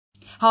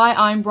Hi,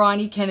 I'm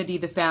Bryony Kennedy,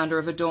 the founder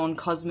of Adorn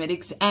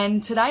Cosmetics,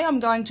 and today I'm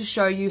going to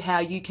show you how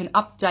you can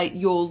update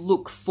your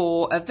look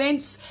for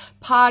events,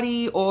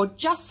 party, or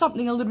just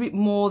something a little bit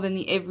more than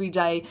the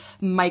everyday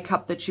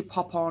makeup that you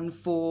pop on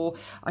for,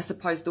 I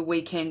suppose, the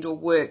weekend or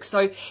work.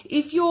 So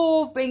if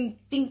you've been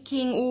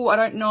thinking, oh, I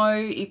don't know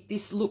if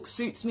this look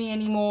suits me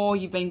anymore,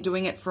 you've been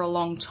doing it for a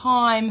long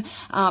time,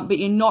 but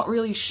you're not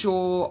really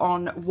sure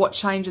on what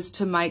changes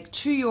to make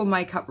to your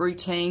makeup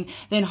routine,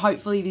 then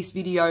hopefully this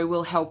video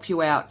will help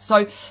you out.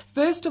 So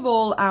first of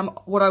all,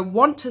 what I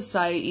want to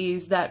say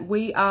is that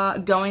we are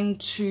going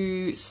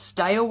to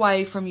stay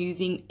away from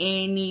using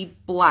any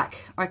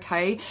black,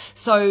 okay?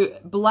 So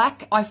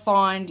black, I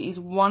find, is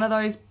one of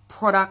those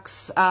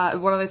products,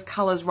 one of those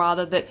colors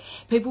rather, that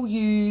people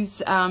use.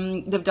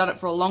 They've done it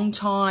for a long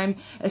time,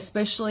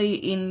 especially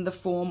in the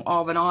form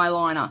of an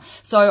eyeliner.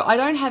 So I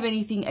don't have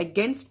anything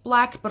against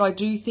black, but I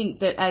do think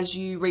that as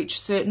you reach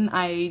certain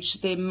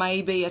age, there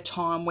may be a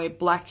time where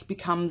black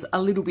becomes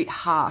a little bit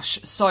harsh.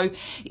 So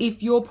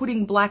if you're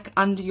putting black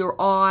under your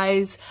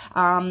eyes,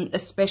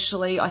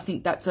 especially, I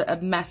think that's a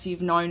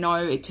massive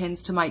no-no. It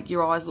tends to make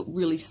your eyes look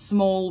really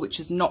small, which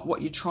is not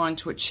what you're trying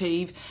to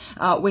achieve.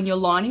 When you're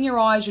lining your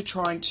eyes, you're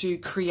trying to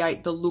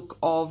create the look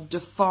of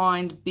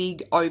defined,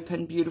 big,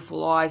 open,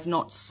 beautiful eyes,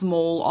 not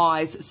small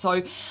eyes.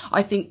 So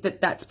I think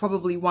that that's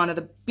probably one of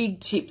the big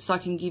tips I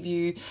can give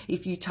you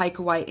if you take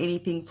away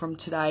anything from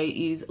today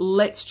is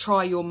let's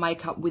try your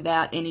makeup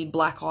without any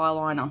black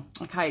eyeliner.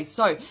 Okay,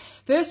 so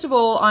first of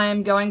all, I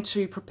am going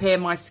to prepare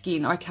my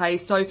skin. Okay,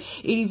 so it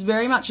is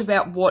very much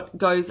about what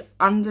goes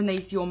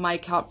underneath your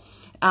makeup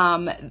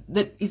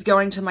that is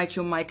going to make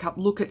your makeup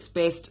look its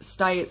best,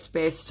 stay its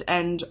best,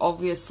 and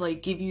obviously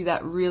give you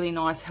that really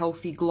nice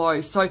healthy glow.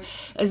 So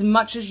as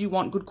much as you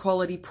want good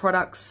quality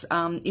products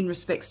in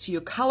respects to your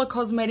color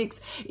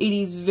cosmetics, it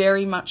is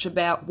very much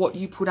about what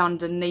you put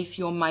underneath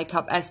your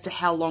makeup as to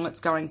how long it's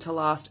going to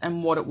last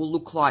and what it will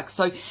look like.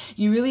 So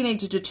you really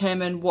need to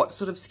determine what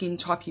sort of skin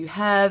type you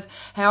have,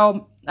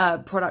 how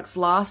products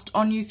last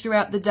on you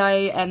throughout the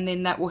day, and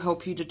then that will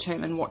help you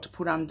determine what to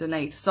put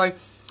underneath. So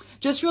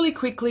just really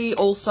quickly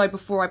also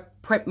before I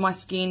prep my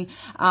skin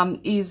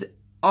is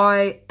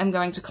I am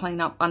going to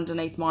clean up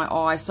underneath my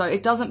eye. So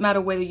it doesn't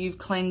matter whether you've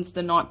cleansed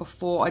the night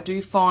before. I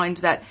do find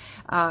that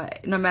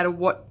no matter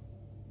what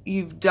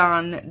you've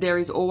done, there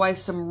is always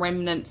some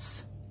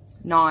remnants,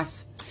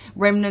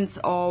 remnants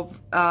of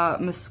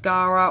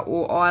mascara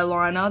or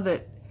eyeliner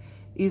that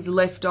is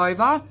left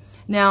over.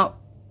 Now,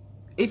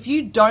 if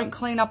you don't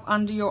clean up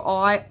under your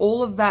eye,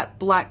 all of that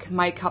black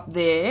makeup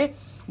there,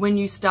 when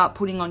you start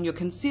putting on your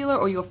concealer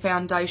or your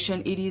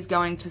foundation, it is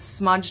going to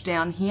smudge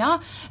down here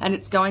and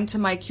it's going to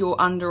make your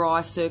under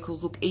eye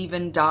circles look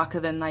even darker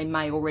than they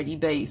may already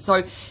be.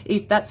 So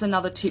if that's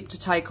another tip to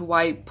take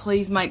away,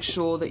 please make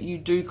sure that you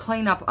do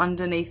clean up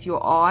underneath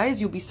your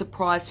eyes. You'll be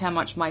surprised how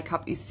much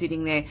makeup is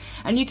sitting there.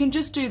 And you can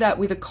just do that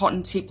with a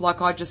cotton tip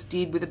like I just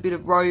did, with a bit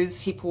of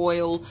rose hip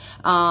oil,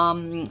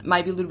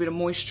 maybe a little bit of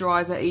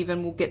moisturizer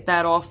even will get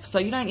that off. So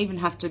you don't even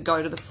have to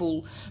go to the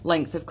full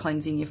length of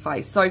cleansing your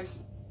face. So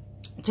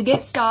to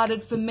get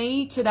started for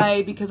me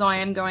today, because I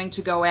am going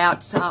to go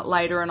out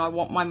later and I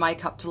want my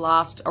makeup to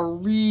last a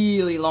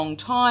really long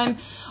time,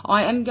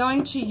 I am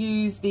going to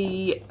use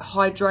the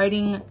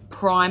hydrating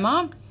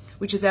primer,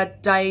 which is our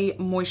day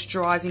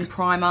moisturizing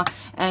primer,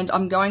 and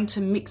I'm going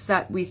to mix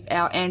that with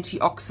our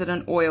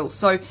antioxidant oil.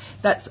 So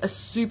that's a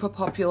super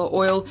popular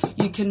oil.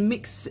 You can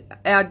mix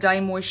our day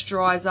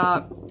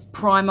moisturizer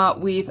primer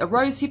with a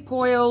rosehip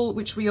oil,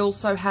 which we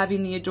also have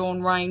in the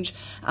Adorn range,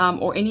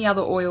 or any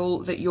other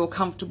oil that you're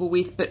comfortable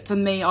with. But for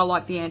me, I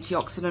like the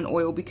antioxidant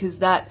oil because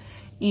that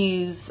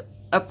is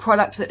a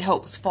product that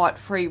helps fight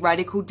free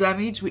radical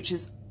damage, which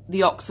is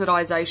the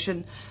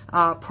oxidization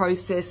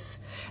process,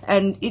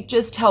 and it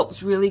just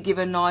helps really give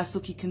a nice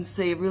look. You can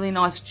see a really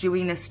nice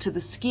dewiness to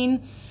the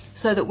skin,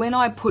 so that when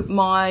I put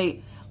my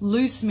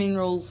loose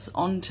minerals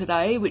on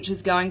today, which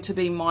is going to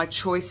be my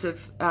choice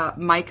of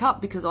makeup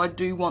because I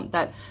do want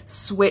that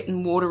sweat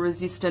and water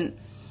resistant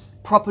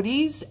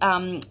properties,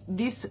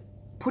 this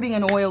putting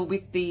an oil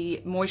with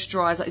the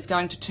moisturizer is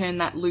going to turn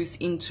that loose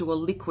into a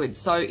liquid,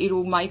 so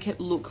it'll make it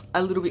look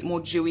a little bit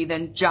more dewy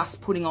than just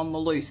putting on the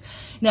loose.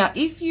 Now,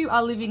 if you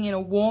are living in a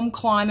warm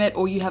climate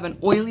or you have an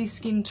oily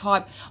skin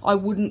type, I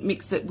wouldn't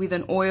mix it with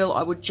an oil.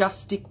 I would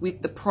just stick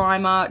with the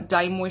primer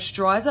day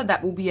moisturizer.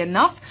 That will be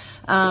enough.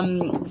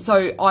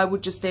 So I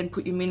would just then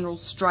put your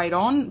minerals straight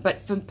on. But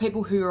for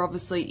people who are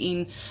obviously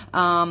in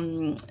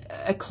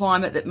a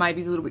climate that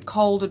maybe is a little bit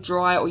colder,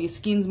 dry, or your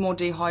skin's more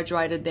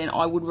dehydrated, then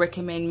I would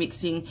recommend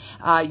mixing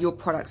your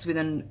products with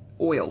an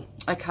oil.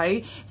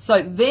 Okay,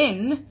 so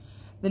then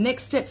the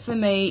next step for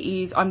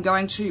me is I'm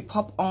going to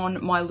pop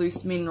on my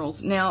loose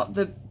minerals. Now,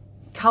 the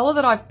color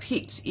that I've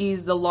picked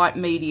is the light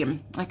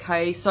medium.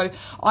 Okay, so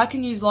I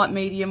can use light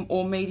medium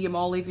or medium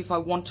olive if I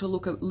want to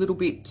look a little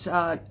bit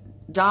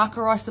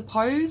darker, I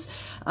suppose.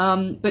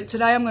 But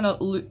today I'm going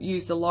to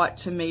use the light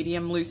to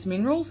medium loose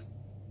minerals.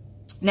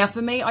 Now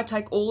for me, I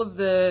take all of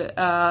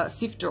the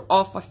sifter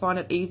off. I find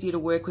it easier to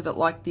work with it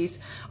like this.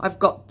 I've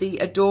got the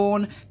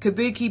Adorn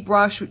Kabuki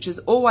brush, which is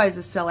always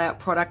a sellout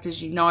product,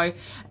 as you know,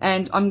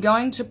 and I'm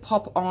going to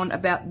pop on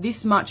about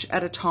this much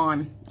at a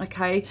time,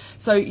 okay?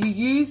 So you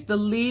use the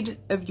lid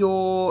of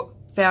your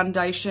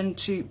foundation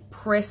to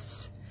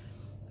press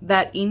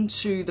that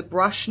into the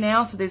brush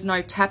now, so there's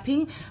no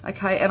tapping,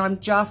 okay? And I'm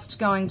just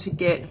going to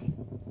get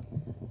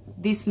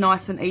this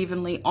nice and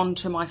evenly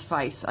onto my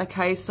face,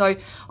 okay? So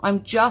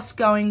I'm just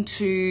going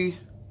to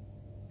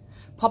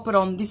pop it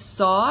on this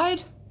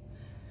side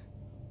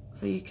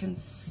so you can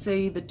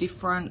see the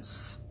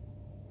difference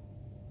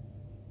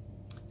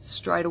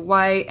straight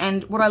away.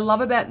 And what I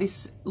love about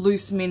this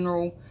loose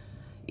mineral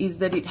is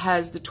that it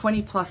has the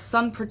 20+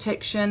 sun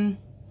protection,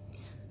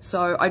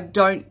 so I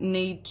don't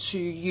need to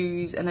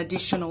use an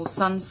additional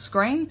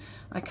sunscreen.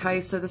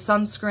 Okay, so the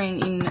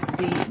sunscreen in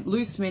the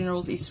loose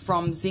minerals is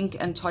from zinc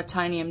and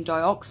titanium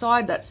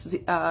dioxide. That's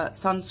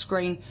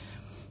sunscreen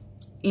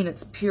in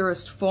its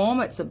purest form.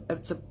 It's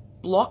a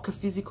block, a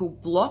physical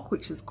block,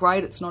 which is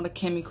great. It's not a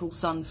chemical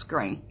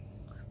sunscreen.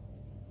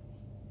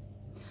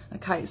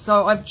 Okay,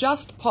 so I've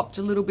just popped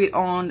a little bit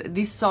on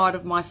this side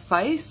of my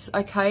face.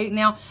 Okay,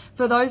 now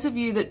for those of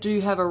you that do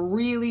have a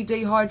really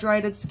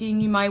dehydrated skin,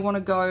 you may want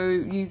to go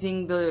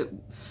using the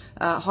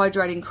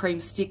hydrating cream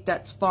stick.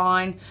 That's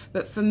fine.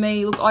 But for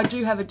me, look, I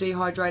do have a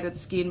dehydrated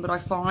skin, but I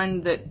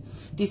find that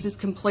this is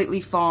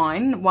completely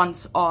fine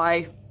once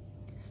I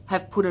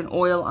have put an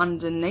oil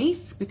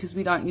underneath, because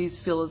we don't use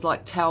fillers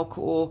like talc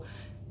or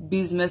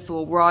bismuth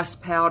or rice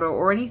powder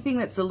or anything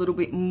that's a little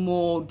bit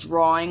more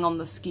drying on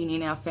the skin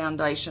in our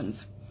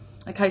foundations.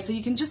 Okay, so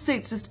you can just see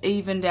it's just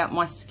evened out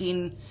my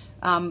skin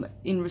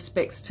in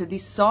respects to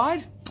this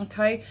side.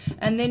 Okay,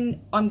 and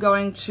then I'm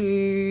going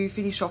to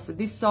finish off with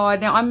this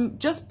side. Now I'm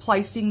just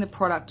placing the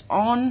product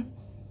on.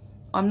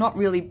 I'm not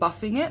really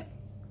buffing it.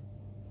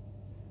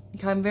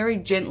 Okay, I'm very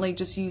gently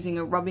just using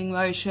a rubbing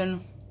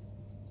motion.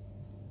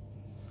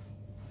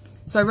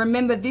 So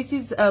remember, this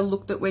is a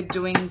look that we're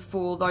doing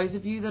for those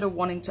of you that are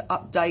wanting to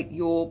update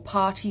your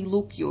party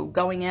look, your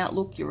going out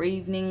look, your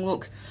evening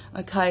look.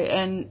 Okay,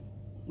 and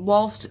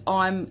whilst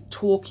I'm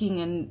talking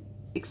and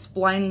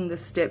explaining the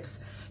steps,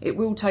 it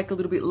will take a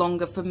little bit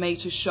longer for me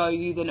to show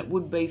you than it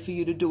would be for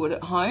you to do it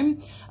at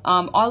home.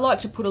 I like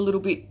to put a little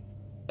bit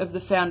of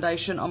the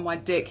foundation on my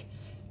neck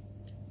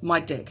and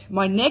my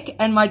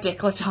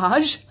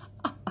décolletage.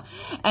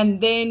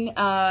 And then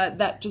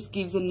that just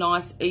gives a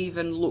nice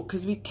even look,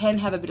 because we can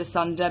have a bit of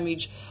sun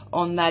damage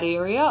on that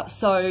area.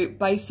 So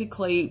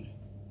basically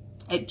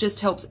it just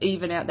helps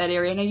even out that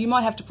area. Now you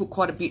might have to put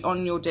quite a bit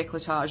on your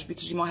décolletage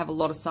because you might have a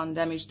lot of sun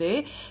damage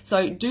there.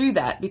 So do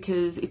that,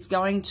 because it's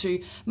going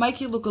to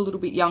make you look a little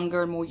bit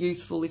younger and more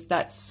youthful if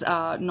that's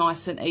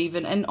nice and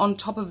even. And on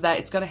top of that,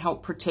 it's going to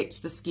help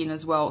protect the skin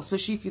as well,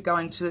 especially if you're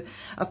going to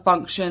a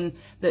function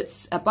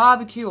that's a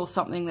barbecue or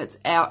something that's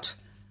out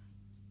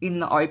in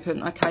the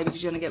open, okay,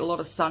 because you're going to get a lot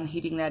of sun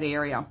hitting that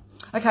area.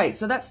 Okay,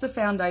 so that's the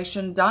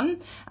foundation done.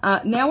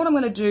 Now what I'm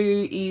going to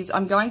do is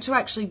I'm going to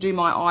actually do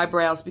my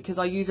eyebrows, because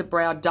I use a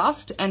brow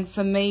dust, and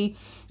for me,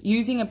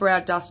 using a brow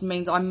dust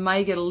means I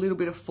may get a little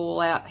bit of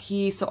fallout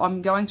here, so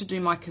I'm going to do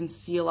my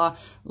concealer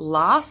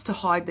last to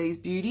hide these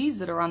beauties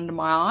that are under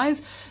my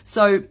eyes.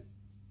 So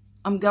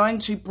I'm going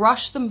to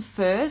brush them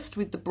first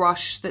with the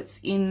brush that's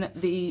in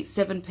the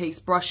 7-piece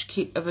brush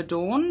kit of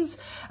Adorn's,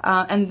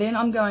 and then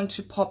I'm going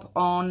to pop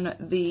on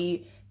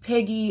the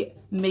Peggy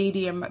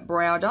medium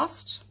brow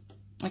dust,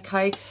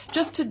 okay,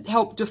 just to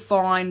help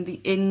define the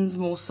ends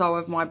more so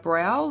of my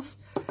brows,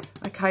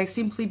 okay,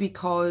 simply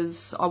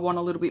because I want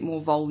a little bit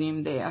more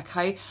volume there,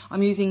 okay.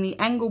 I'm using the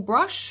angle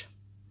brush,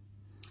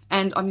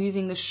 and I'm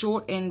using the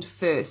short end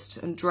first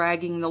and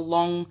dragging the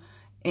long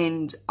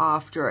end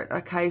after it,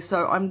 okay.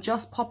 So I'm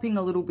just popping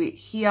a little bit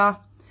here.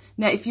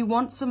 Now if you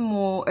want some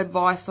more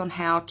advice on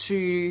how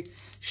to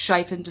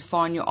shape and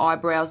define your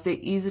eyebrows, there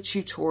is a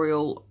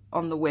tutorial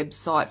on the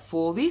website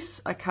for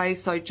this, okay.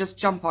 So just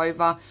jump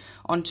over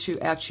onto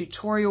our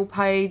tutorial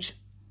page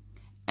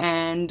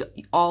and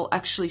I'll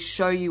actually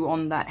show you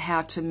on that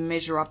how to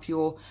measure up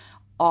your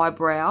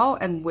eyebrow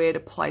and where to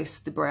place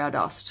the brow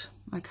dust,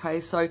 okay.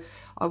 So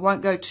I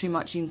won't go too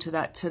much into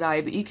that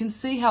today, but you can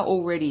see how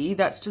already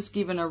that's just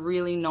given a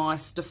really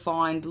nice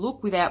defined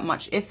look without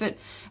much effort.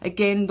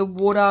 Again, the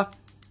water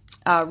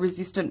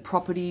resistant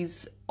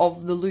properties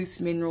of the loose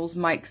minerals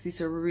makes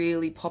this a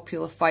really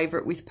popular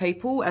favorite with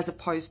people, as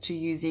opposed to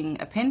using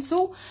a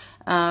pencil.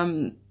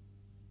 And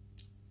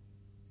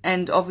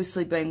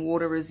obviously being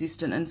water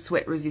resistant and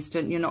sweat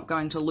resistant, you're not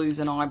going to lose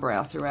an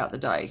eyebrow throughout the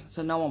day.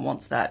 So no one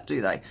wants that, do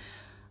they?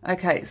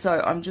 Okay,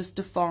 so I'm just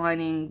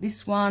defining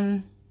this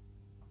one.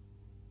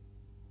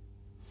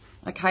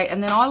 Okay,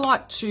 and then I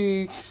like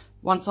to,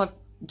 once I've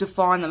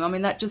defined them, I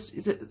mean, that just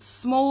is a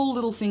small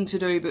little thing to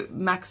do, but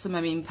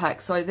maximum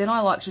impact. So then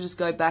I like to just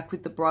go back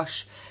with the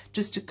brush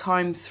just to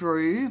comb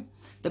through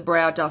the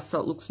brow dust so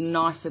it looks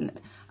nice and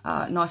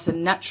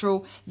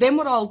natural. Then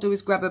what I'll do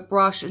is grab a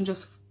brush and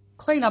just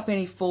clean up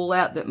any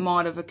fallout that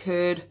might have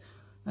occurred,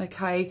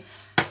 okay.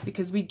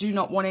 because we do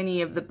not want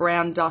any of the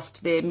brown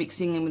dust there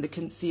mixing in with the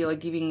concealer,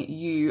 giving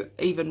you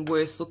even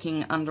worse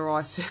looking under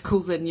eye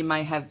circles than you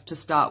may have to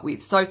start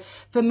with. So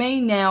for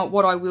me now,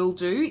 what I will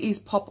do is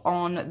pop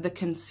on the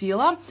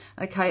concealer,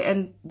 okay,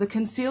 and the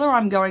concealer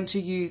I'm going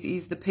to use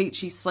is the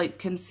Peachy Sleep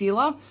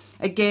Concealer.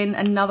 Again,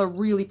 another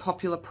really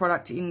popular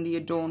product in the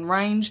Adorn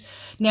range.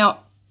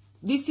 Now,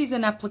 this is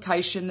an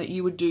application that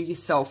you would do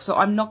yourself, so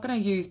I'm not going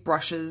to use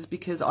brushes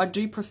because I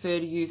do prefer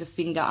to use a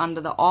finger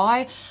under the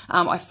eye.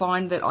 I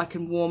find that I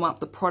can warm up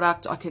the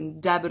product, I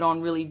can dab it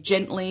on really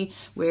gently,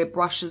 where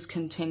brushes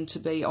can tend to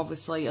be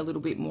obviously a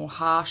little bit more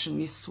harsh and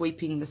you're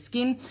sweeping the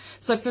skin.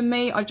 So for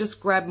me, I just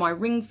grab my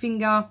ring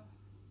finger,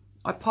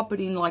 I pop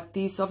it in like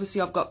this. Obviously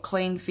I've got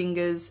clean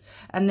fingers,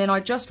 and then I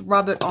just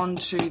rub it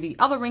onto the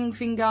other ring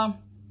finger.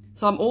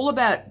 So I'm all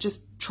about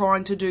just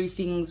trying to do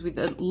things with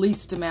the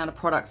least amount of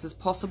products as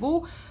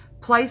possible.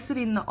 Place it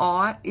in the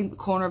eye, in the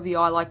corner of the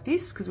eye like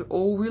this, because we're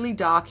all really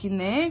dark in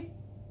there.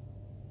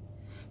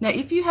 Now,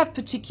 if you have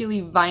particularly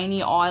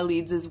veiny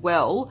eyelids as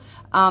well,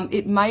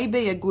 it may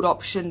be a good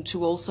option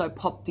to also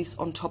pop this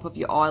on top of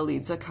your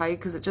eyelids, okay?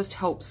 Because it just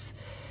helps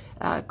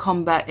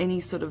combat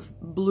any sort of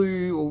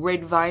blue or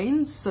red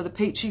veins. So the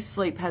Peachy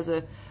Sleep has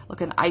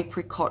like an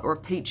apricot or a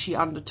peachy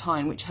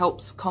undertone, which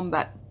helps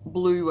combat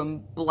blue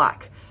and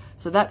black.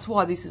 So that's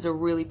why this is a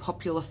really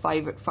popular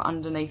favourite for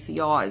underneath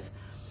the eyes.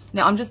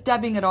 Now I'm just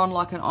dabbing it on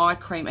like an eye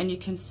cream, and you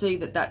can see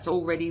that that's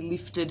already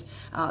lifted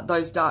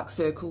those dark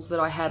circles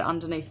that I had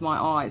underneath my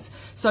eyes.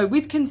 So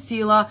with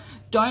concealer,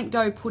 don't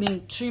go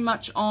putting too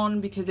much on,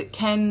 because it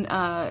can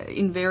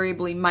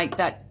invariably make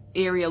that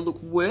area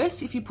look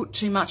worse if you put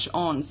too much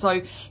on.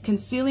 So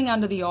concealing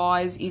under the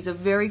eyes is a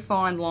very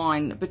fine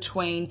line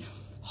between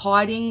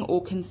hiding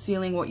or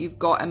concealing what you've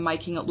got and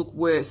making it look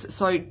worse.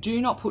 So do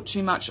not put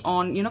too much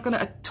on. You're not going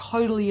to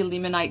totally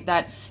eliminate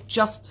that,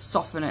 just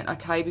soften it,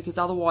 okay? Because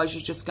otherwise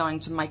you're just going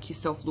to make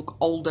yourself look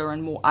older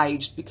and more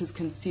aged, because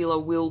concealer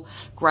will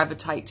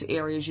gravitate to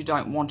areas you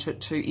don't want it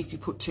to if you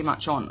put too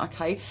much on,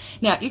 okay?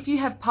 Now, if you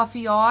have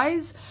puffy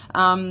eyes,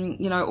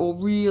 you know, or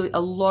really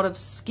a lot of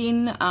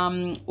skin,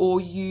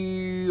 or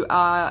you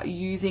are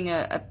using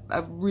a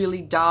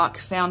really dark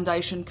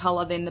foundation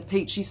color, then the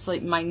Peachy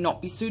Sleep may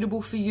not be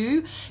suitable for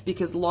you,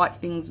 because light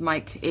things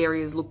make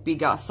areas look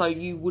bigger. So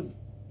you would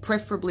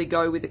preferably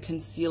go with a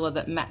concealer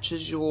that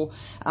matches your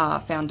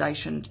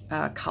foundation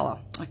color,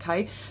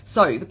 okay?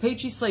 So the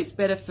Peachy Sleep's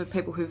better for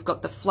people who've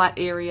got the flat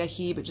area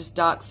here but just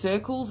dark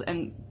circles,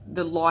 and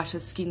the lighter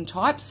skin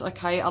types,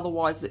 okay?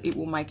 Otherwise it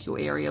will make your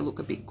area look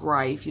a bit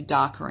grey if you're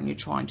darker and you're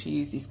trying to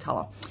use this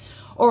color.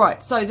 All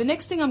right, so the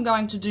next thing I'm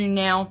going to do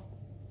now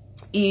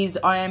is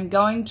I am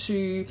going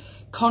to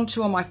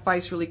contour my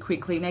face really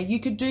quickly. Now you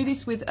could do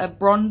this with a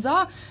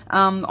bronzer.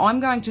 I'm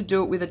going to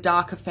do it with a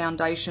darker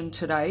foundation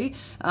today.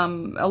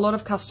 A lot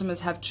of customers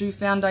have two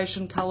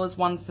foundation colors,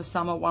 one for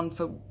summer, one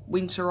for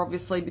winter,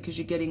 obviously, because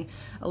you're getting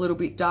a little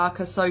bit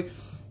darker. So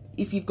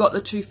if you've got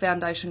the two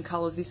foundation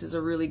colors, this is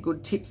a really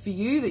good tip for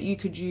you, that you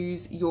could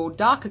use your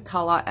darker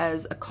color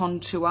as a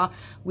contour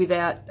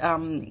without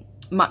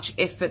much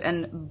effort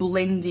and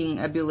blending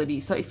ability.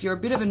 So if you're a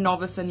bit of a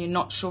novice and you're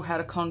not sure how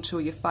to contour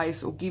your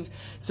face or give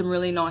some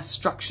really nice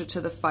structure to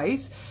the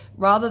face,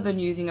 rather than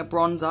using a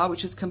bronzer,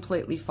 which is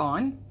completely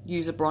fine,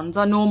 use a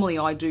bronzer. Normally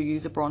I do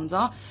use a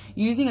bronzer.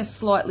 Using a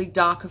slightly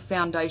darker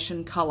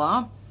foundation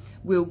color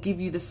will give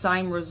you the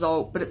same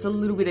result, but it's a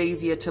little bit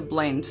easier to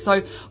blend.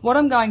 So what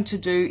I'm going to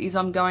do is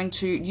I'm going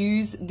to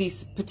use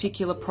this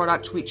particular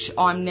product, which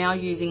I'm now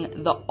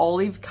using the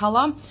olive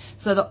color.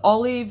 So the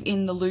olive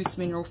in the Loose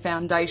Mineral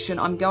Foundation,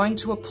 I'm going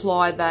to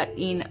apply that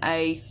in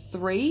a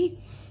 3,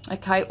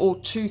 okay, or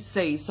 2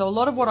 C's. So a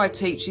lot of what I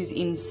teach is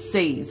in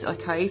C's,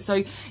 okay?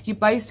 So you're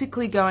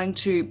basically going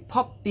to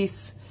pop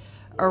this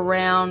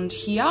around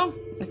here,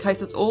 okay,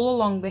 so it's all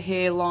along the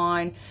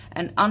hairline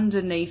and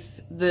underneath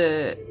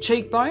the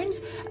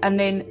cheekbones, and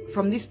then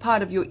from this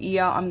part of your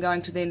ear I'm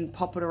going to then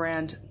pop it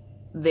around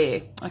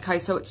there, okay?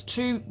 So it's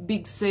 2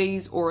 big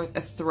C's or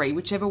a 3,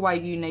 whichever way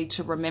you need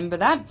to remember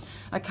that,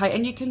 okay?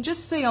 And you can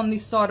just see on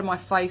this side of my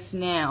face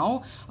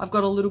now I've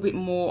got a little bit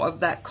more of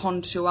that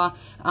contour,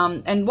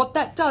 and what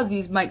that does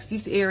is makes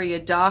this area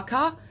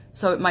darker,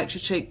 so it makes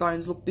your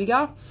cheekbones look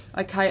bigger,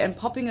 okay? And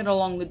popping it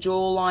along the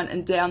jawline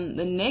and down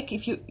the neck,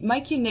 if you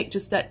make your neck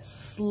just that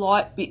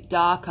slight bit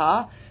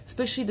darker,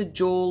 especially the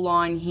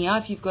jawline here,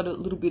 if you've got a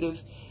little bit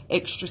of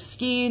extra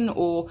skin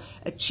or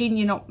a chin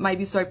you're not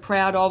maybe so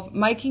proud of,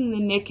 making the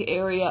neck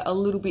area a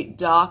little bit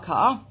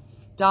darker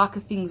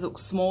things look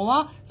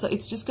smaller, so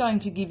it's just going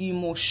to give you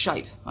more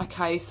shape,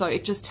 okay? So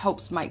it just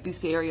helps make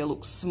this area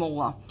look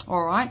smaller,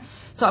 all right?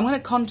 So I'm going to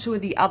contour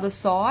the other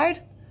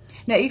side.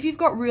 Now, if you've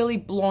got really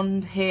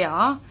blonde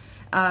hair,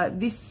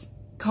 this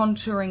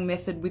contouring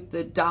method with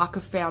the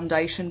darker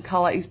foundation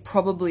color is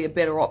probably a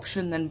better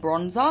option than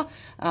bronzer,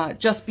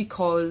 just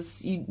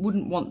because you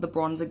wouldn't want the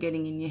bronzer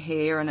getting in your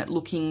hair and it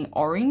looking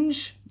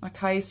orange,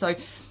 okay? So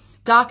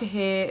Darker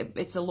hair,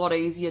 it's a lot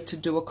easier to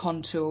do a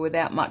contour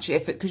without much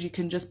effort because you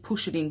can just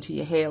push it into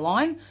your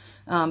hairline.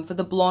 For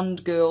the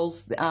blonde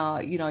girls,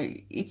 you know,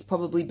 it's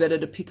probably better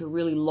to pick a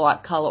really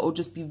light color, or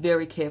just be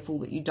very careful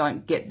that you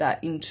don't get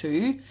that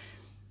into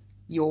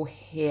your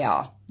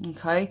hair.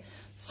 Okay,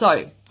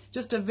 so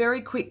just a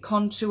very quick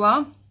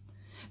contour.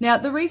 Now,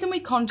 the reason we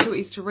contour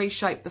is to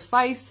reshape the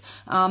face.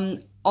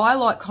 I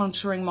like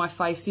contouring my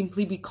face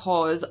simply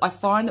because I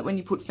find that when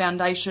you put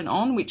foundation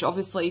on, which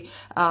obviously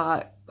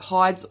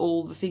hides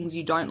all the things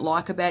you don't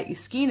like about your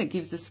skin, it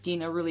gives the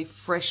skin a really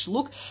fresh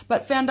look,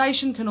 but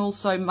foundation can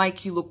also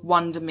make you look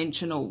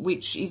one-dimensional,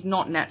 which is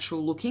not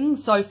natural looking.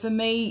 So for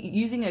me,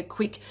 using a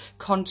quick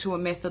contour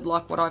method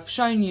like what I've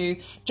shown you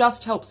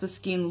just helps the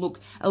skin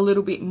look a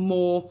little bit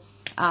more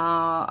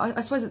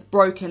I suppose it's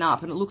broken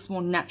up and it looks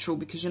more natural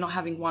because you're not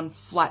having one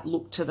flat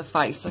look to the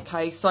face.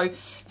 Okay, so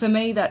for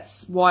me,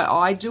 that's why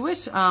I do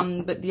it.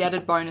 But the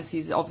added bonus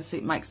is obviously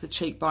it makes the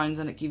cheekbones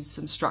and it gives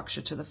some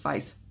structure to the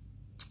face.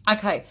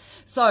 Okay,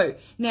 so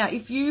now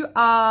if you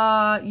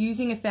are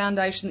using a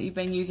foundation that you've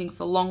been using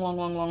for a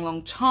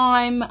long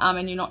time,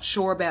 and you're not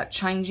sure about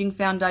changing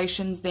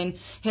foundations, then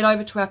head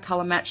over to our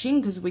color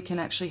matching because we can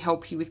actually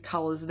help you with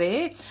colors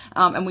there.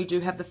 And we do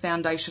have the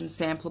foundation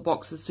sampler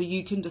boxes, so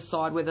you can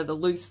decide whether the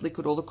loose,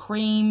 liquid, or the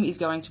cream is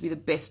going to be the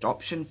best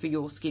option for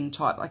your skin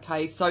type.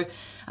 Okay, so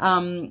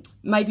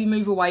maybe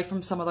move away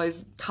from some of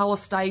those color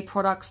stay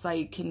products.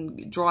 They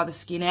can dry the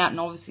skin out,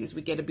 and obviously as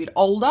we get a bit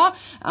older,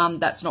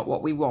 that's not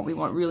what we want. We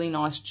want really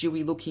nice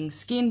dewy looking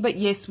skin, but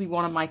yes, we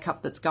want a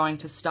makeup that's going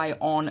to stay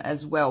on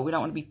as well. We don't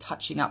want to be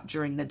touching up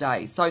during the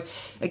day. So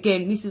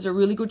again, this is a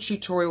really good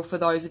tutorial for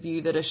those of you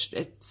that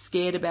are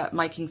scared about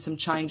making some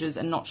changes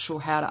and not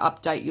sure how to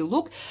update your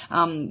look.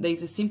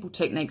 These are simple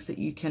techniques that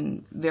you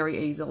can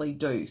very easily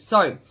do.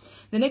 So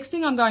the next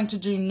thing I'm going to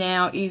do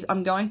now is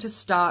I'm going to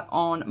start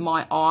on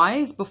my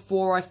eyes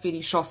before I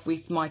finish off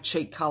with my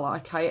cheek color.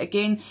 Okay,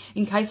 again,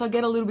 in case I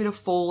get a little bit of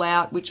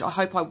fallout, which I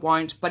hope I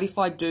won't, but if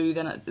I do,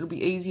 then it'll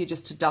be easier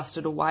just to dust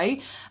it away.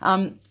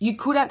 You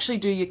could actually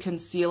do your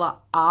concealer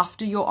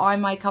after your eye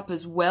makeup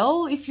as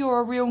well. If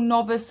you're a real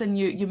novice and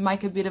you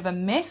make a bit of a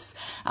mess,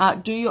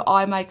 do your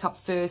eye makeup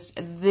first,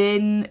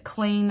 then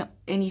clean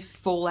any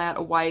fallout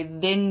away,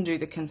 then do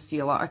the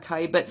concealer.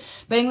 Okay, but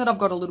being that I've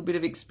got a little bit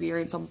of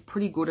experience, I'm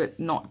pretty good at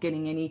not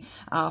getting any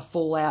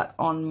fallout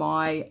on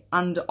my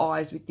under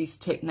eyes with this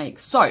technique.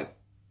 So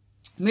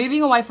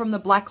moving away from the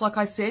black, like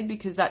I said,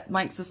 because that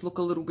makes us look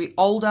a little bit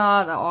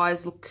older, the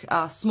eyes look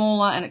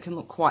smaller, and it can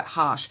look quite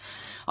harsh.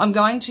 I'm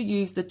going to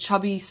use the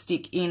Chubby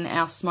Stick in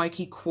our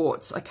Smoky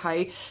Quartz,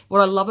 okay? What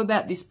I love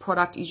about this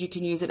product is you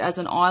can use it as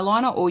an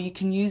eyeliner or you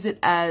can use it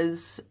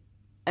as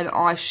an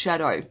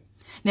eyeshadow.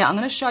 Now, I'm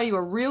going to show you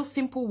a real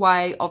simple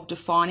way of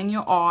defining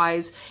your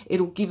eyes.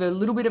 It'll give a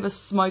little bit of a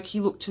smoky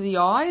look to the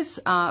eyes,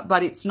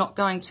 but it's not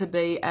going to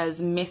be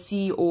as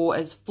messy or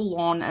as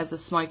full-on as a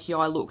smoky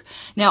eye look.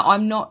 Now,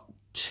 I'm not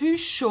too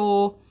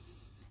sure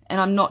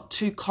and I'm not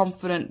too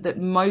confident that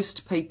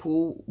most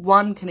people,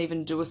 one, can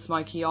even do a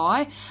smoky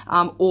eye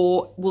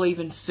or will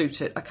even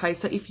suit it. Okay,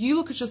 so if you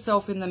look at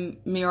yourself in the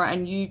mirror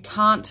and you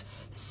can't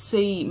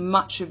see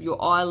much of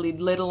your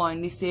eyelid, let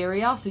alone this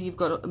area, so you've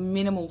got a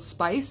minimal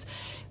space,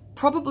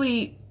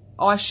 probably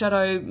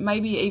eyeshadow,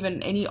 maybe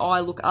even any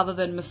eye look other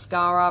than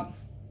mascara,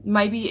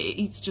 maybe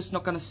it's just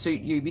not going to suit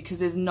you because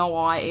there's no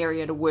eye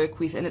area to work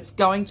with and it's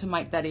going to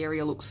make that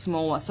area look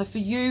smaller. So for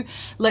you,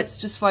 let's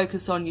just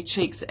focus on your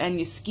cheeks and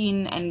your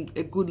skin and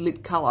a good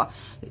lip color.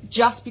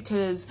 Just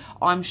because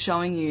I'm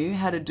showing you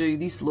how to do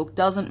this look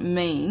doesn't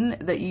mean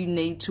that you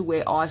need to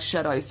wear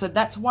eyeshadow. So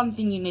that's one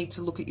thing you need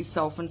to look at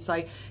yourself and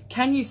say,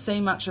 can you see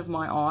much of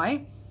my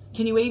eye?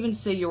 Can you even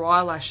see your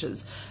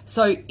eyelashes?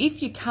 So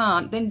if you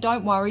can't, then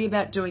don't worry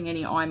about doing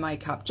any eye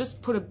makeup.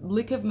 Just put a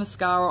lick of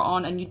mascara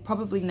on and you'd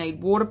probably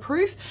need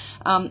waterproof.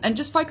 And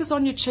just focus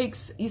on your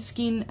cheeks, your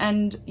skin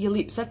and your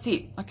lips. That's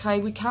it, okay?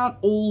 We can't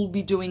all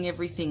be doing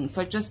everything.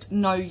 So just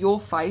know your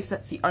face.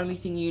 That's the only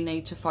thing you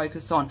need to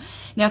focus on.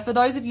 Now, for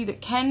those of you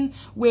that can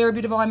wear a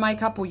bit of eye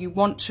makeup or you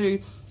want to,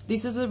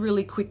 this is a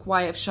really quick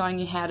way of showing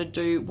you how to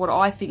do what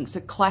I think is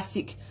a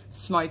classic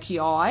smoky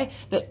eye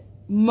that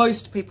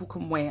most people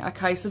can wear.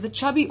 Okay, so the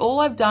Chubby, all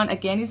I've done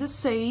again is a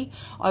C.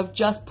 I've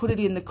just put it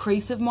in the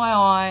crease of my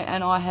eye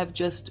and I have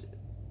just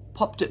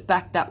popped it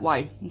back that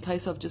way. Okay,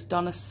 so I've just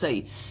done a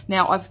C.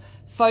 Now I've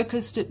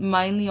focused it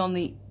mainly on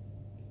the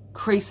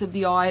crease of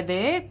the eye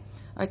there.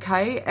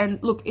 Okay,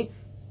 and look, it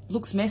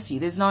looks messy.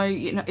 There's no,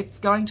 you know, it's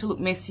going to look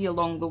messy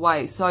along the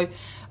way. So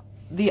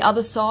the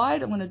other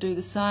side, I'm going to do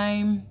the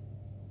same.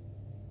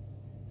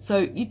 So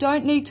you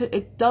don't need to,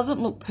 it doesn't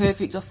look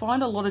perfect. I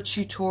find a lot of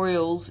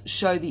tutorials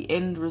show the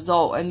end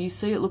result and you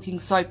see it looking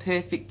so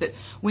perfect that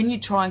when you're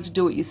trying to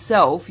do it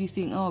yourself, you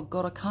think, oh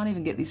God, I can't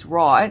even get this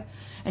right.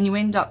 And you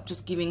end up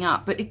just giving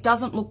up. But it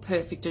doesn't look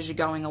perfect as you're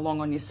going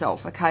along on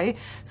yourself, okay?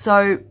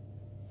 So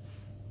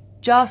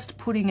just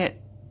putting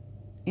it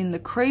in the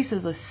crease,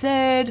 as I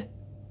said.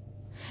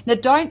 Now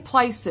don't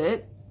place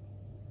it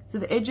So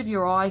the edge of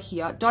your eye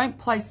here, don't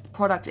place the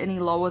product any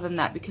lower than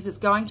that because it's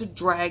going to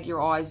drag your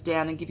eyes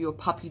down and give you a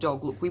puppy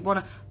dog look. We want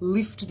to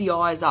lift the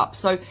eyes up.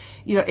 So,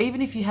 you know,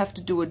 even if you have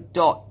to do a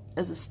dot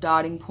as a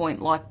starting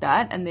point like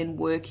that and then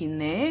work in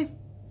there,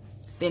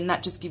 then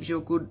that just gives you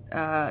a good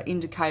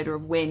indicator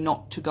of where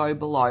not to go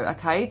below,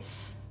 okay?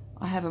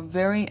 I have a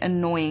very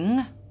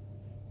annoying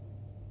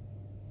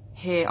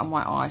hair on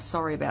my eye.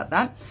 Sorry about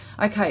that.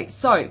 Okay,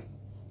 so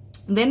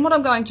then what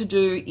I'm going to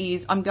do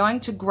is I'm going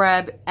to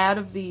grab out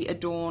of the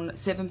Adorn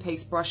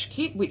 7-piece brush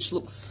kit, which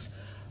looks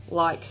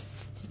like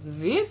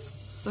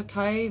this,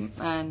 okay,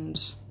 and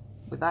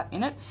with that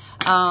in it,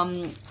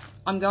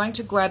 I'm going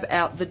to grab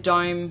out the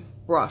dome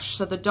brush.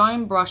 So the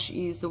dome brush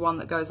is the one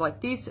that goes like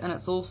this, and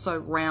it's also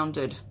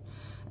rounded,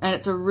 and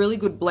it's a really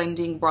good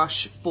blending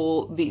brush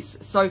for this.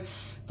 So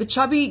the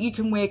chubby you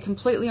can wear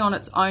completely on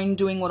its own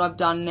doing what I've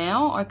done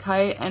now,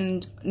 okay,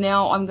 and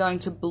now I'm going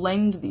to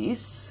blend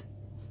this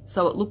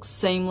so it looks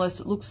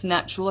seamless, it looks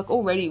natural, like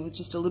already with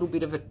just a little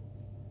bit of a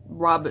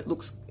rub, it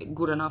looks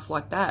good enough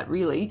like that,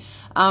 really.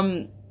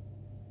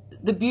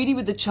 The beauty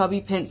with the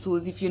chubby pencil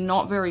is if you're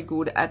not very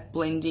good at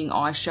blending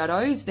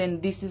eyeshadows,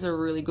 then this is a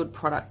really good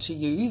product to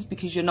use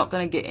because you're not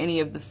going to get any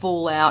of the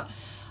fallout.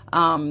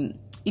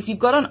 If you've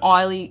got an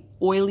oily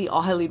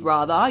eyelid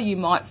rather, you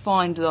might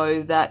find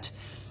though that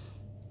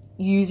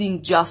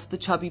using just the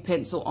chubby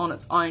pencil on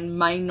its own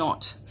may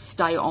not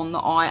stay on the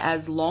eye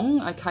as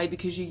long, okay,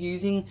 because you're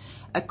using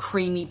a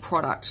creamy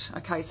product,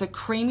 okay. So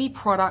creamy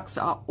products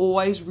are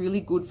always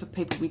really good for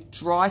people with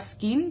dry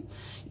skin.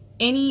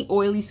 Any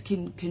oily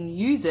skin can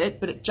use it,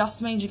 but it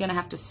just means you're going to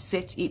have to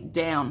set it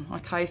down,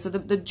 okay? So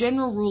the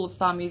general rule of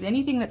thumb is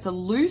anything that's a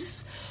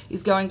loose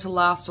is going to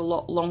last a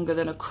lot longer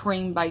than a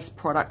cream-based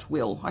product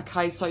will,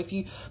 okay? So if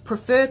you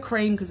prefer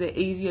cream because they're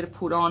easier to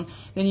put on,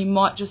 then you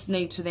might just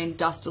need to then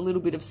dust a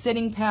little bit of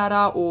setting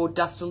powder or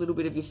dust a little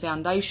bit of your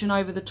foundation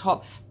over the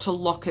top to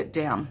lock it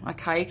down,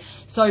 okay?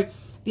 So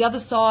the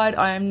other side,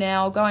 I am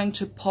now going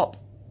to pop,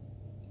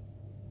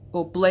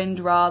 or blend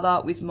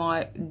rather, with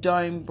my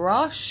dome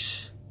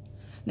brush.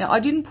 Now, I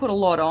didn't put a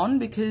lot on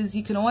because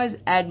you can always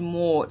add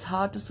more. It's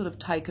hard to sort of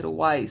take it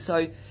away.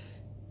 So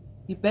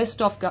you're best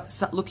off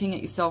looking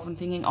at yourself and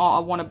thinking, oh, I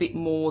want a bit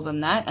more than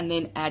that, and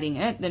then adding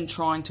it, then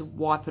trying to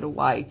wipe it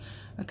away.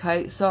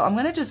 Okay, so I'm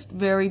going to just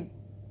very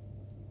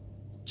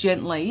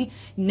gently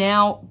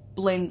now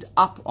blend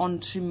up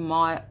onto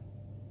my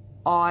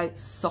eye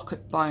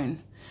socket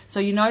bone. So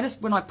you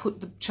noticed when I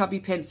put the chubby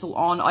pencil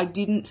on, I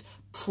didn't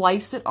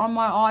place it on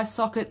my eye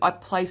socket, I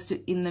placed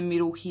it in the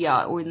middle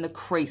here or in the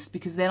crease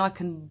because then I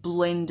can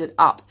blend it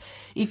up.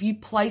 If you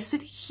place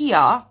it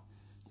here,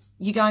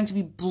 you're going to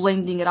be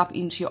blending it up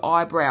into your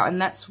eyebrow, and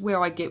that's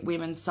where I get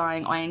women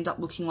saying I end up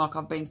looking like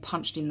I've been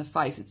punched in the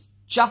face. It's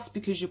just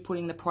because you're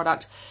putting the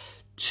product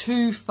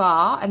too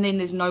far and then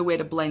there's nowhere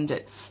to blend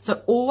it.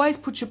 So always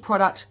put your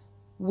product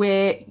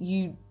where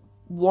you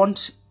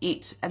want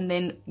it and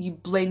then you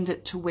blend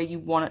it to where you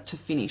want it to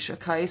finish,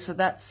 okay? So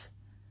that's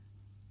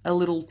a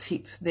little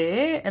tip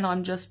there, and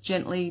I'm just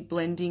gently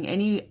blending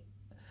any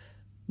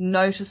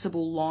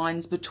noticeable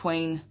lines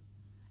between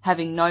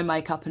having no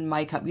makeup and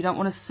makeup. You don't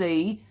want to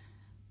see,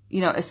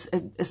 you know,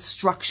 a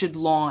structured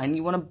line.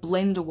 You want to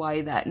blend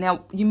away that.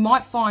 Now, you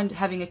might find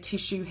having a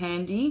tissue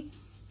handy,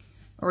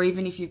 or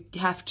even if you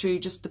have to,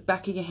 just the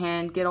back of your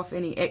hand, get off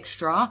any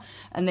extra,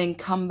 and then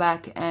come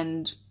back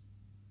and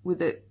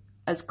with it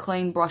as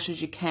clean brush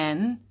as you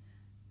can,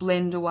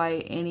 blend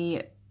away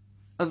any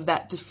of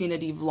that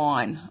definitive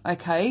line,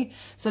 okay?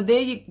 So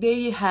there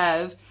you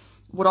have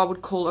what I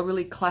would call a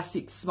really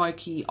classic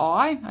smoky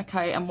eye,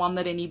 okay, and one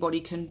that anybody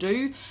can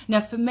do.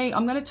 Now for me,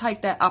 I'm going to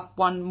take that up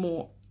one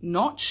more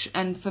notch,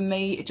 and for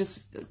me it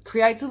just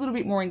creates a little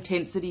bit more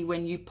intensity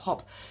when you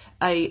pop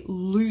a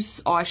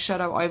loose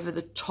eyeshadow over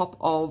the top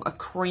of a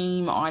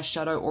cream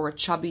eyeshadow or a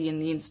chubby in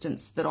the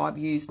instance that I've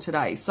used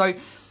today. So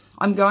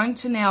I'm going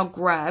to now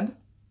grab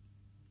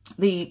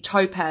the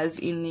Topaz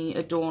in the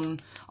Adorn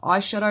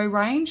eyeshadow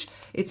range.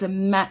 It's a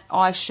matte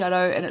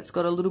eyeshadow and it's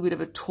got a little bit of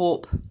a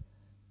taupe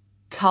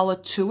color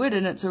to it,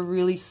 and it's a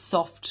really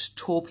soft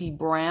taupey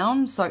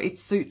brown, so it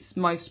suits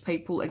most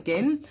people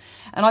again.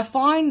 And I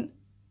find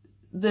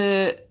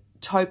the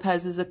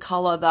Topaz is a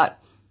color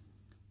that,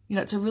 you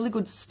know, it's a really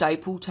good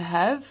staple to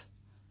have.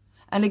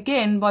 And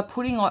again, by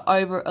putting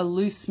over a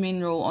loose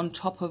mineral on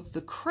top of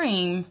the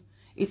cream,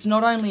 it's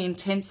not only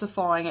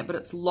intensifying it, but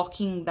it's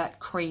locking that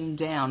cream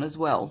down as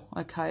well,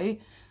 okay?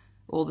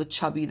 Or the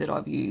chubby that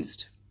I've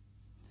used.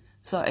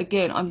 So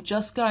again, I'm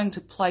just going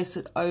to place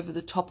it over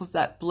the top of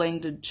that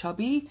blended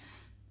chubby,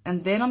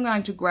 and then I'm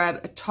going to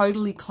grab a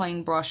totally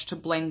clean brush to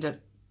blend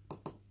it.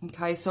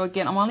 Okay, so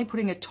again, I'm only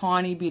putting a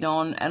tiny bit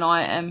on, and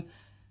I am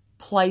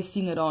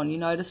placing it on. You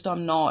noticed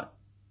I'm not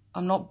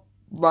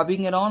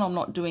rubbing it on. I'm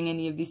not doing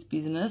any of this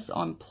business.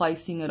 I'm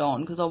placing it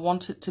on because I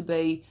want it to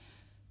be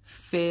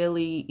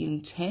fairly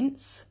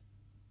intense.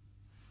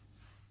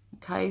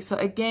 Okay, so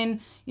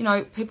again, you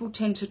know, people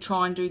tend to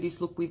try and do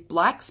this look with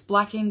blacks.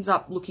 Black ends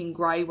up looking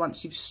grey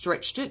once you've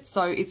stretched it,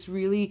 so it's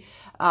really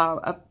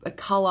a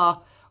colour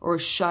or a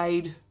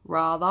shade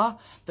rather,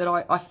 that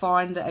I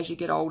find that as you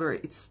get older,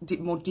 it's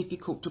more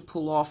difficult to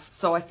pull off.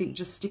 So I think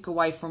just stick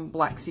away from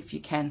blacks if you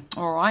can.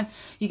 All right,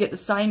 you get the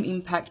same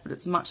impact, but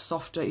it's much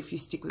softer if you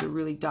stick with a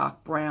really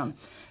dark brown.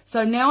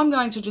 So now I'm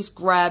going to just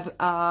grab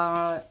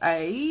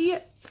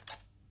a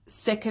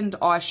second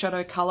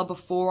eyeshadow color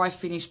before I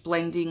finish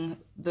blending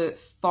the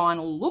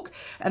final look.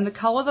 And the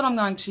color that I'm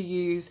going to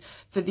use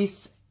for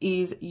this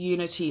is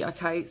Unity.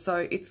 Okay,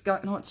 so it's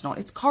no, it's not,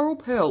 it's Coral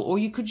Pearl, or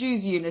you could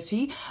use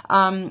Unity.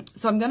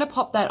 So I'm going to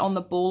pop that on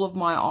the ball of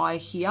my eye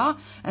here.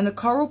 And the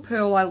Coral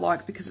Pearl I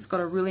like because it's got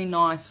a really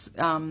nice,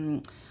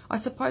 I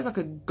suppose like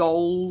a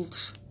gold,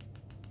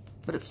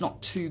 but it's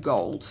not too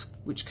gold,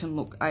 which can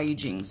look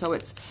aging. So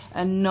it's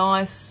a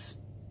nice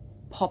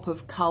pop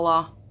of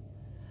color,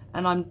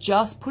 and I'm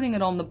just putting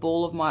it on the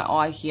ball of my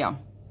eye here.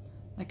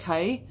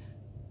 Okay.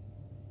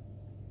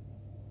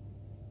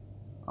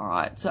 All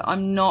right, so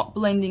I'm not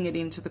blending it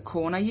into the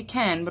corner. You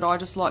can, but I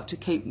just like to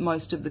keep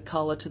most of the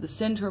color to the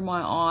center of my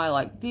eye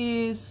like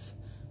this.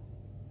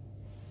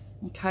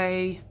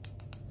 Okay.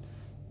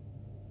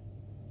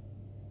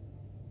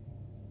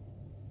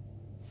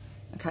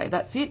 Okay,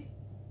 that's it.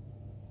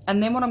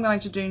 And then what I'm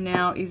going to do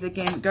now is,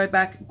 again, go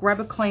back,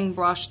 grab a clean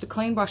brush. The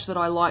clean brush that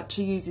I like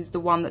to use is the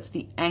one that's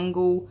the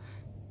angle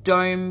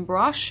dome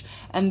brush.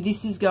 And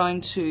this is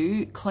going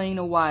to clean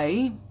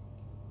away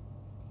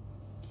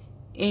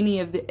any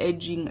of the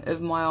edging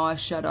of my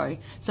eyeshadow.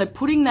 So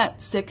putting that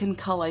second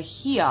color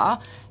here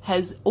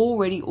has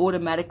already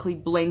automatically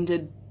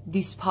blended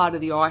this part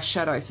of the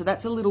eyeshadow. So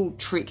that's a little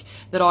trick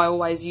that I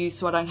always use,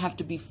 so I don't have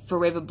to be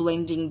forever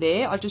blending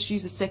there. I just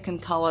use a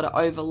second color to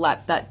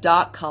overlap that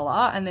dark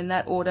color, and then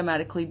that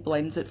automatically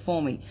blends it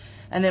for me.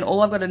 And then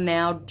all I've got to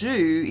now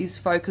do is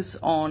focus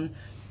on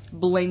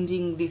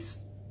blending this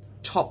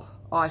top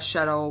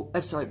eyeshadow,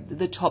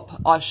 the top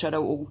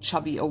eyeshadow all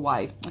chubby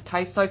away.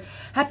 Okay, so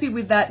happy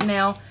with that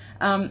now.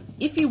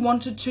 If you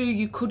wanted to,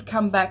 you could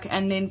come back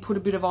and then put a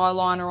bit of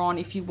eyeliner on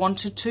if you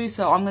wanted to.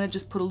 So I'm going to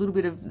just put a little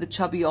bit of the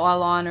chubby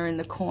eyeliner in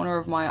the corner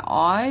of my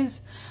eyes.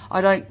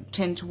 I don't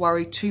tend to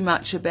worry too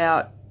much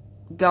about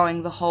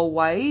going the whole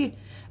way,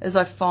 as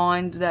I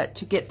find that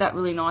to get that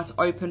really nice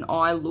open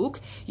eye look,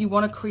 you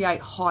want to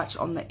create height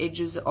on the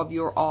edges of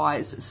your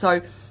eyes.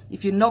 So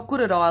if you're not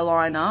good at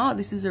eyeliner,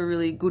 this is a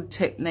really good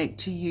technique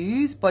to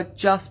use by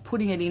just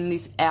putting it in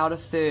this outer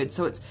third.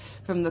 So it's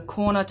from the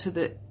corner to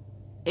the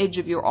edge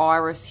of your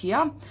iris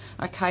here.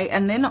 Okay,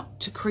 and then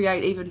to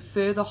create even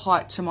further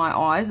height to my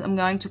eyes, I'm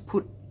going to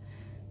put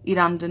it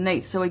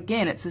underneath. So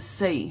again, it's a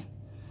C.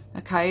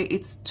 Okay,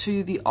 it's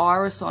to the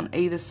iris on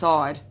either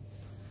side.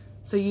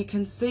 So you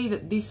can see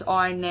that this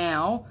eye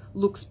now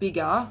looks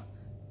bigger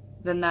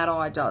than that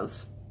eye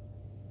does.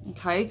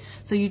 Okay,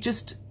 so you're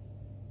just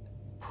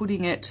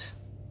putting it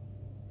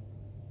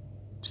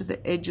to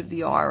the edge of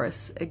the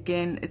iris.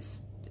 Again,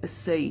 it's a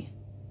C.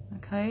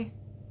 Okay.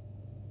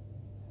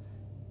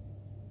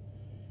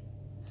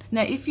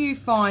 Now, if you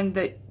find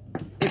that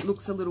it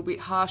looks a little bit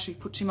harsh, you've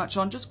put too much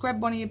on, just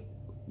grab one of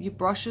your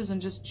brushes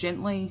and just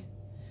gently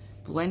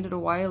blend it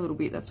away a little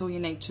bit. That's all you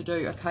need to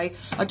do, okay?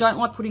 I don't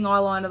like putting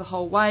eyeliner the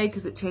whole way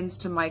because it tends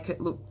to make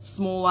it look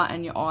smaller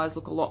and your eyes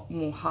look a lot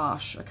more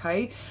harsh,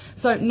 okay?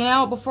 So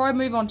now, before I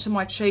move on to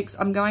my cheeks,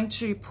 I'm going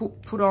to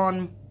put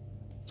on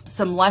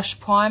some lash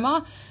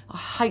primer. I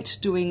hate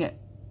doing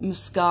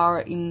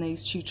mascara in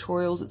these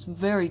tutorials. It's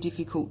very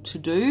difficult to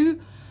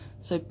do,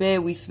 so bear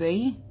with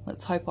me.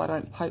 Let's hope I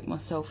don't poke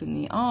myself in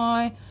the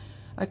eye.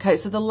 Okay,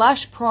 so the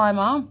lash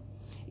primer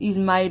is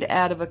made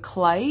out of a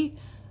clay.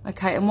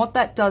 Okay, and what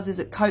that does is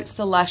it coats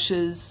the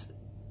lashes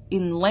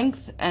in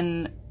length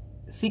and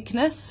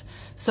thickness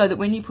so that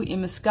when you put your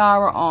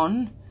mascara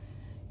on,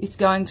 it's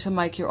going to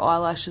make your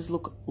eyelashes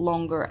look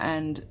longer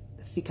and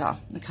thicker,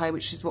 okay,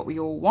 which is what we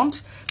all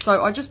want.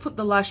 So I just put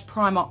the lash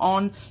primer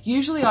on.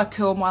 Usually I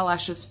curl my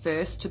lashes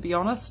first, to be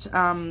honest,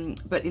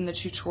 but in the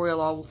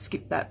tutorial I'll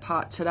skip that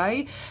part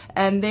today.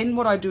 And then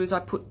what I do is I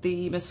put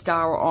the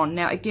mascara on.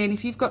 Now again,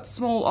 if you've got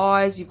small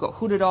eyes, you've got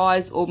hooded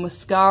eyes, or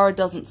mascara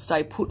doesn't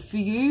stay put for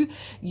you,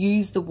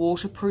 use the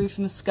waterproof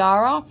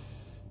mascara,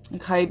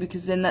 okay,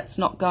 because then that's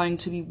not going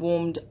to be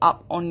warmed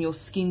up on your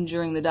skin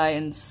during the day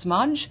and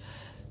smudge.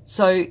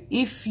 So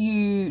if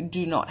you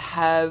do not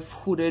have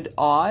hooded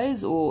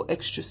eyes or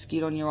extra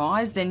skin on your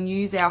eyes, then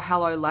use our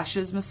Hello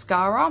Lashes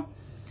mascara,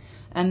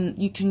 and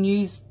you can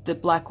use the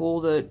black or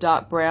the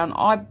dark brown.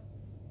 I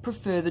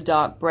prefer the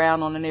dark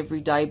brown on an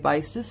everyday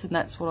basis, and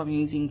that's what I'm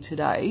using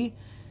today.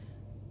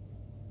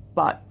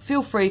 But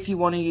feel free if you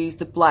want to use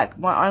the black.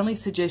 My only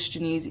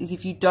suggestion is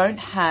if you don't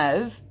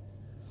have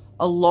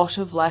a lot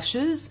of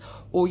lashes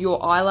or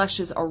your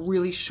eyelashes are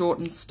really short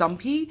and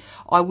stumpy,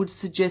 I would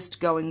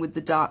suggest going with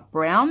the dark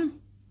brown,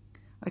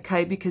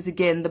 okay, because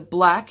again, the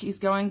black is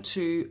going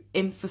to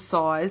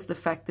emphasize the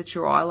fact that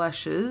your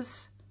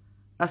eyelashes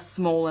are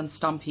small and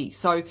stumpy.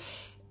 So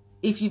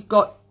if you've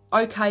got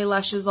okay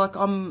lashes, like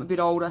I'm a bit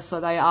older, so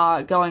they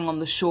are going on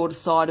the shorter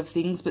side of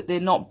things, but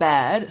they're not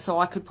bad, so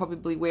I could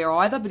probably wear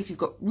either. But if you've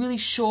got really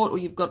short or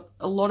you've got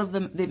a lot of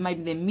them,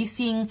 maybe they're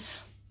missing,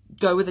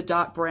 go with a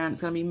dark brown,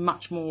 it's going to be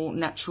much more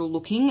natural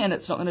looking, and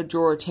it's not going to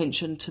draw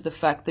attention to the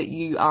fact that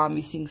you are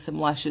missing some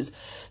lashes.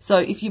 So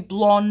if you're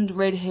blonde,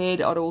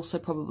 redhead, I'd also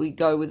probably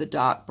go with a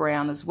dark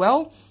brown as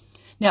well.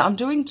 Now I'm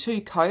doing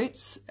 2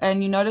 coats,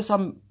 and you notice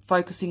I'm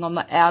focusing on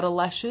the outer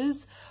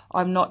lashes.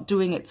 I'm not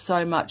doing it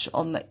so much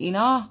on the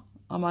inner.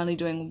 I'm only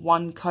doing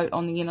 1 coat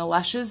on the inner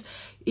lashes.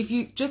 If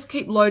you just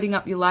keep loading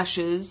up your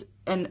lashes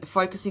and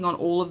focusing on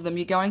all of them,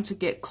 you're going to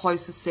get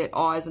closer set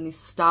eyes and this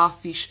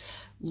starfish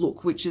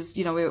look, which is,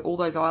 you know, where all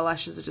those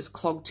eyelashes are just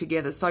clogged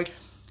together. So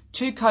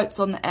 2 coats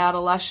on the outer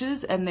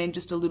lashes and then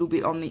just a little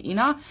bit on the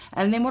inner.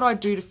 And then what I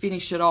do to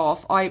finish it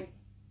off, I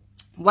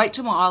wait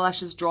till my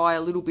eyelashes dry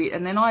a little bit,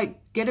 and then I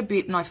get a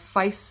bit and I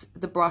face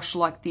the brush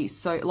like this.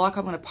 So like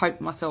I'm going to poke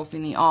myself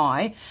in the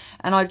eye,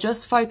 and I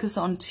just focus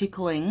on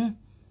tickling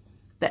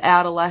the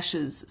outer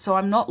lashes. So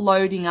I'm not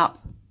loading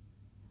up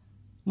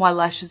my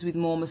lashes with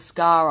more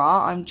mascara.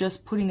 I'm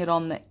just putting it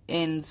on the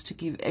ends to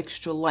give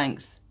extra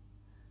length.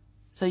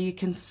 So you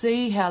can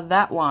see how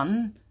that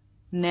one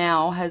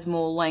now has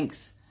more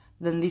length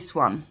than this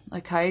one.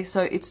 Okay,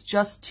 so it's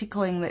just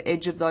tickling the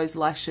edge of those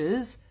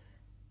lashes.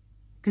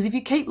 Because if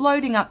you keep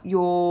loading up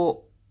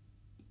your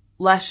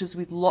lashes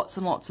with lots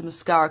and lots of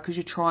mascara because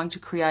you're trying to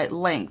create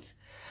length,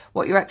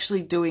 what you're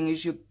actually doing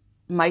is you're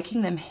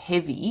making them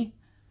heavy,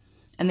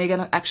 and they're going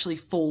to actually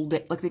fall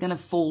down, like they're going to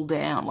fall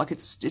down, like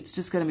it's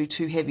just going to be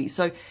too heavy.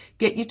 So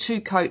get your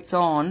 2 coats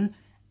on,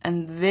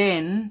 and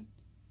then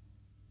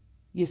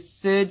your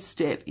 3rd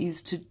step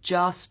is to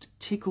just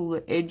tickle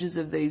the edges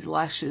of these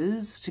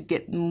lashes to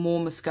get more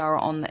mascara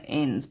on the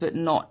ends, but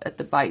not at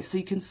the base. So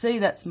you can see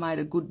that's made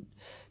a good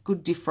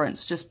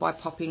difference just by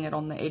popping it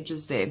on the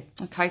edges there.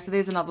 Okay, so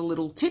there's another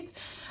little tip.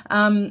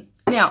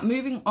 Now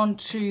moving on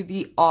to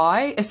the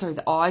eyes.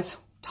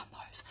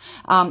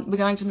 We're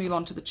going to move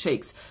on to the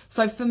cheeks.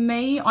 So for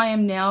me, I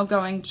am now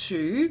going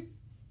to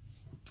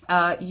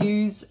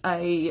use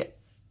a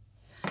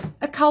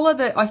colour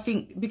that I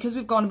think, because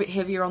we've gone a bit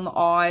heavier on the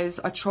eyes,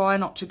 I try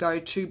not to go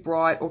too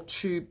bright or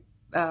too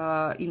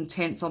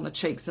intense on the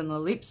cheeks and the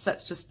lips.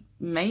 That's just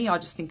me. I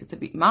just think it's a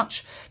bit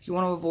much. If you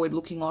want to avoid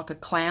looking like a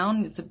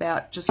clown, it's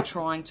about just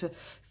trying to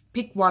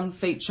pick one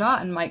feature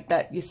and make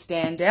that your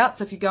standout.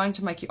 So if you're going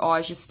to make your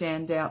eyes your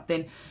standout,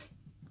 then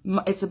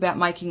it's about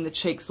making the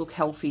cheeks look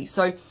healthy.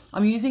 So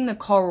I'm using the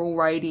Coral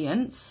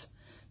Radiance,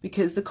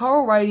 because the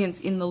Coral Radiance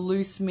in the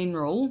Loose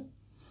Mineral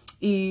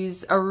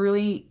is a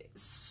really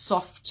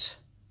soft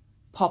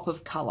pop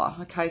of colour.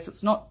 Okay, so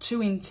it's not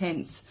too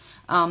intense,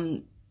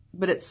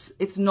 but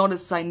it's not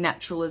as, say,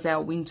 natural as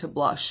our winter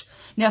blush.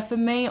 Now for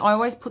me, I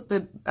always put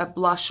the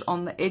blush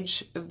on the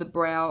edge of the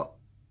brow,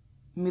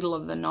 middle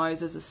of the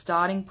nose as a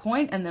starting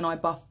point, and then I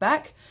buff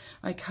back,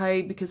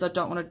 okay, because I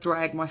don't want to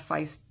drag my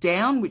face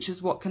down, which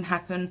is what can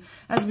happen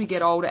as we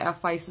get older. Our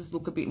faces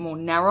look a bit more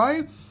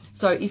narrow.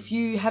 So if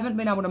you haven't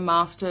been able to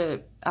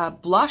master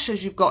blush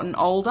as you've gotten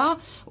older,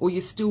 or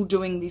you're still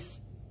doing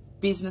this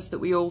business that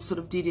we all sort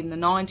of did in the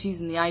 90s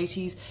and the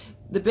 80s,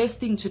 the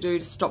best thing to do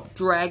to stop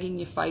dragging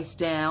your face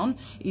down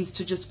is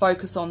to just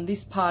focus on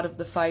this part of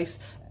the face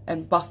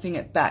and buffing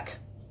it back.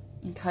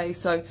 Okay,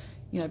 so,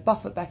 you know,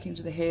 buff it back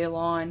into the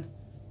hairline,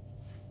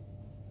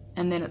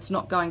 and then it's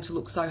not going to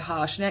look so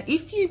harsh. Now,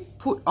 if you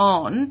put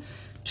on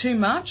too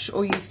much,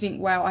 or you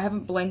think, wow, I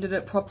haven't blended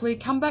it properly,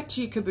 come back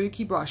to your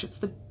kabuki brush. It's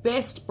the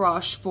best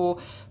brush for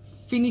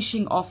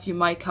finishing off your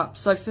makeup.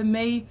 So for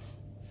me,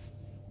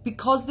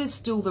 because there's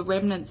still the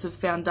remnants of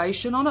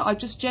foundation on it, I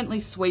just gently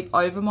sweep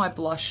over my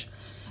blush,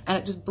 and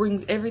it just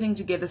brings everything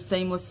together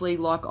seamlessly,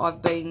 like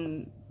I've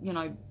been, you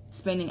know,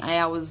 spending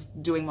hours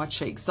doing my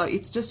cheeks. So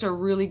it's just a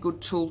really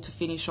good tool to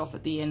finish off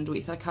at the end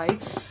with, okay?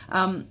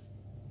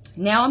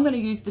 Now I'm going to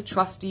use the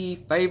trusty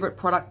favorite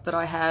product that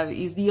I have,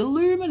 is the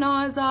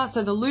Illuminizer.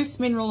 So the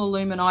Loose Mineral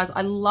Illuminizer.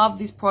 I love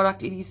this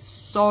product. It is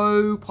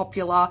so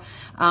popular,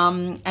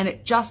 and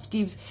it just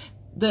gives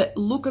the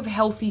look of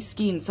healthy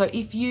skin. So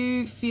if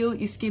you feel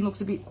your skin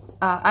looks a bit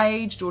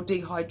aged or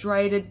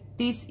dehydrated,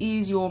 this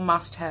is your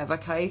must-have,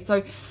 okay?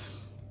 So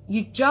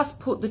you just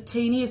put the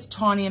teeniest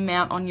tiny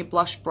amount on your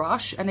blush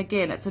brush, and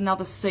again, it's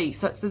another C.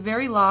 So it's the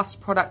very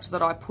last product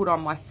that I put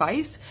on my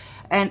face,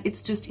 and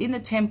it's just in the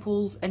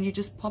temples, and you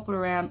just pop it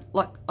around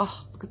like,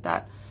 oh, look at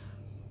that.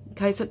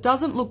 Okay, so it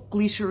doesn't look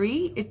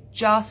glittery. It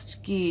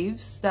just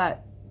gives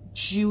that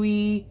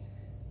dewy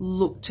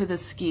look to the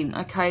skin,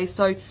 okay?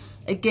 So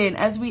again,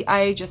 as we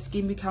age, our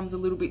skin becomes a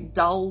little bit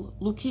dull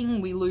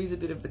looking. We lose a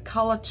bit of the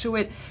color to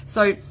it.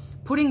 So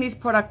putting this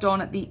product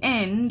on at the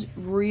end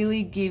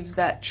really gives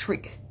that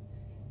trick,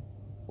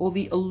 or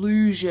the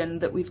illusion,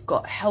 that we've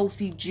got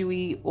healthy,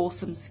 dewy,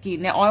 awesome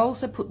skin. Now, I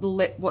also put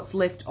what's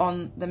left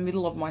on the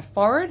middle of my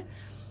forehead.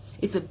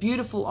 It's a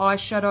beautiful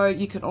eyeshadow.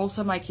 You can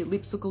also make your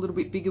lips look a little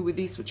bit bigger with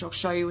this, which I'll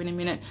show you in a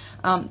minute.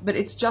 But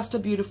it's just a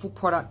beautiful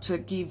product to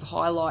give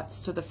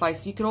highlights to the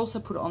face. You could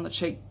also put it on the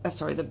cheek,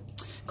 the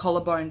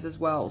collarbones as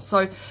well.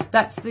 So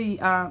that's the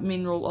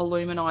mineral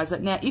aluminizer.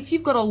 Now, if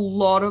you've got a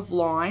lot of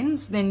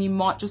lines, then you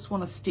might just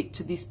want to stick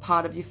to this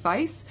part of your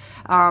face.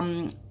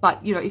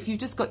 But, you know, if you've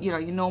just got, you know,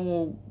 your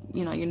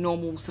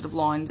normal sort of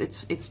lines,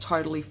 it's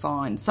totally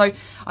fine. So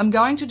I'm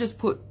going to just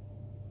put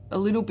a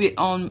little bit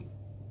on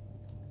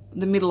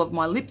the middle of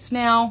my lips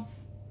now.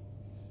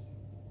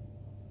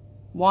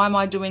 Why am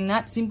I doing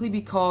that? Simply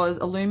because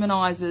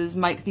aluminizers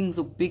make things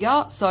look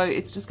bigger, so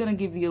it's just going to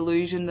give the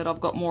illusion that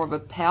I've got more of a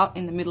pout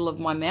in the middle of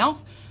my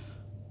mouth.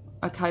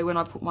 Okay, when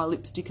I put my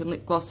lipstick and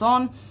lip gloss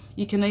on,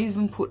 you can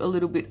even put a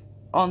little bit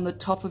on the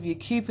top of your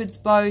Cupid's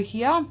bow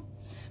here,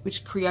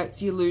 which creates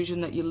the illusion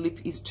that your lip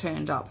is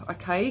turned up.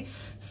 Okay,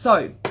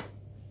 so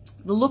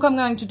the look I'm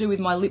going to do with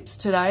my lips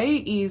today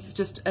is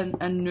just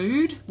a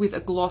nude with a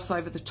gloss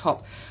over the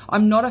top.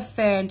 I'm not a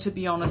fan, to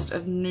be honest,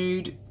 of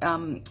nude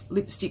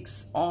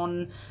lipsticks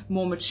on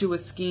more mature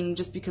skin,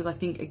 just because I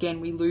think,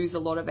 again, we lose a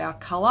lot of our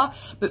colour.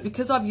 But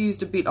because I've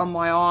used a bit on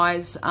my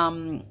eyes,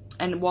 and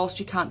whilst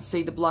you can't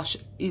see the blush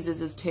is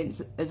as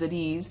tense as it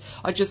is,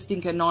 I just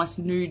think a nice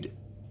nude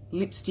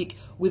lipstick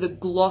with a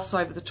gloss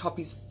over the top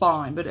is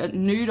fine. But a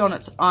nude on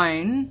its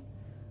own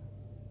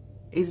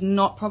is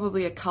not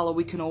probably a colour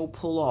we can all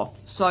pull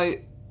off. So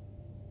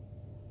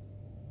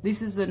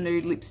this is the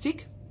nude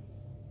lipstick.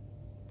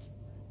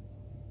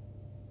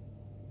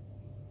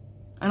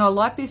 And I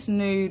like this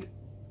nude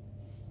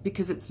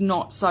because it's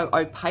not so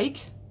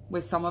opaque,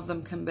 where some of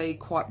them can be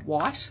quite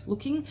white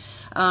looking.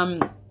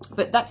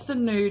 But that's the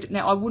nude.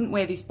 Now, I wouldn't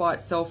wear this by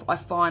itself. I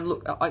find,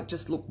 look, I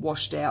just look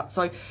washed out.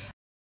 So